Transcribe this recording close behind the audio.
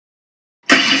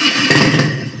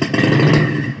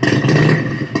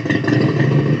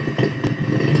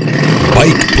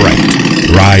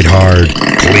Ride hard,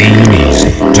 clean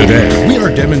easy. Today, we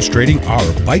are demonstrating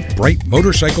our Brite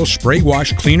motorcycle spray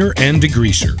wash cleaner and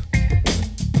degreaser.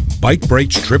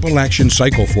 Brite's triple action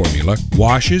cycle formula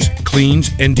washes,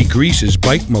 cleans, and degreases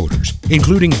bike motors,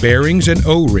 including bearings and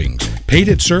O-rings,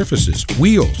 painted surfaces,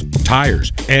 wheels,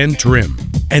 tires, and trim.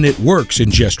 And it works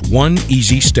in just one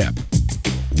easy step.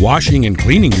 Washing and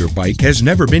cleaning your bike has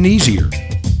never been easier.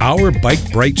 Our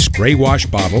Brite spray wash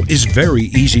bottle is very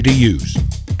easy to use.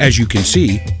 As you can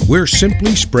see, we're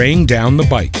simply spraying down the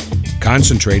bike,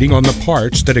 concentrating on the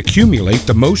parts that accumulate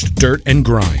the most dirt and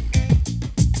grime.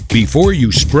 Before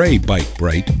you spray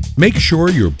Brite, make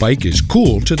sure your bike is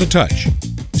cool to the touch.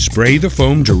 Spray the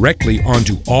foam directly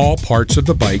onto all parts of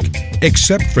the bike,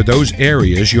 except for those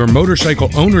areas your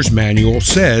motorcycle owner's manual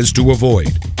says to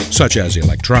avoid, such as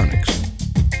electronics.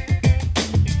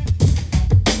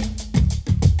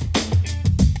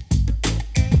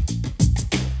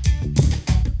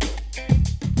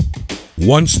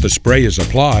 Once the spray is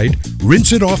applied,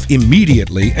 rinse it off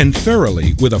immediately and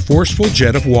thoroughly with a forceful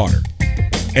jet of water.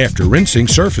 After rinsing,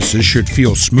 surfaces should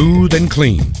feel smooth and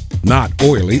clean, not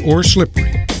oily or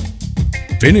slippery.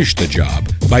 Finish the job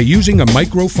by using a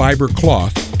microfiber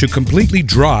cloth to completely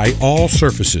dry all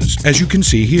surfaces, as you can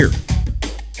see here.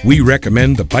 We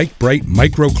recommend the Brite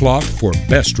Micro Cloth for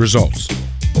best results.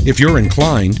 If you're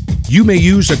inclined, you may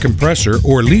use a compressor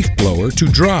or leaf blower to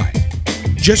dry.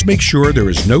 Just make sure there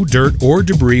is no dirt or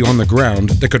debris on the ground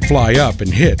that could fly up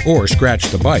and hit or scratch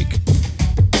the bike.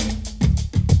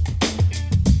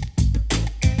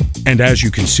 And as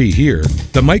you can see here,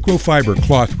 the microfiber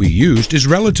cloth we used is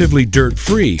relatively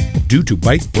dirt-free due to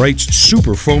Brite's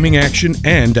super foaming action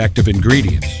and active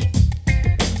ingredients.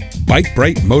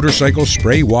 Brite motorcycle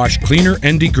spray wash cleaner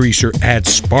and degreaser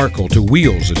adds sparkle to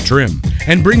wheels and trim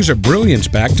and brings a brilliance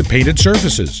back to painted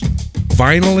surfaces.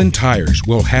 Vinyl and tires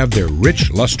will have their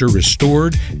rich luster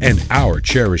restored, and our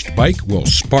cherished bike will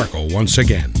sparkle once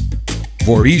again.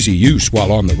 For easy use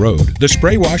while on the road, the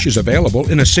spray wash is available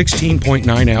in a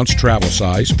 16.9-ounce travel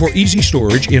size for easy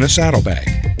storage in a saddlebag.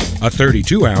 A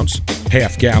 32-ounce,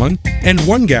 half-gallon, and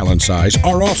 1-gallon size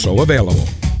are also available.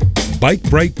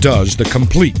 Brite does the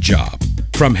complete job,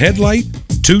 from headlight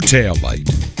to taillight.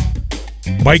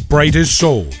 Brite is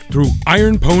sold through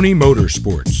Iron Pony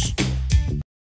Motorsports.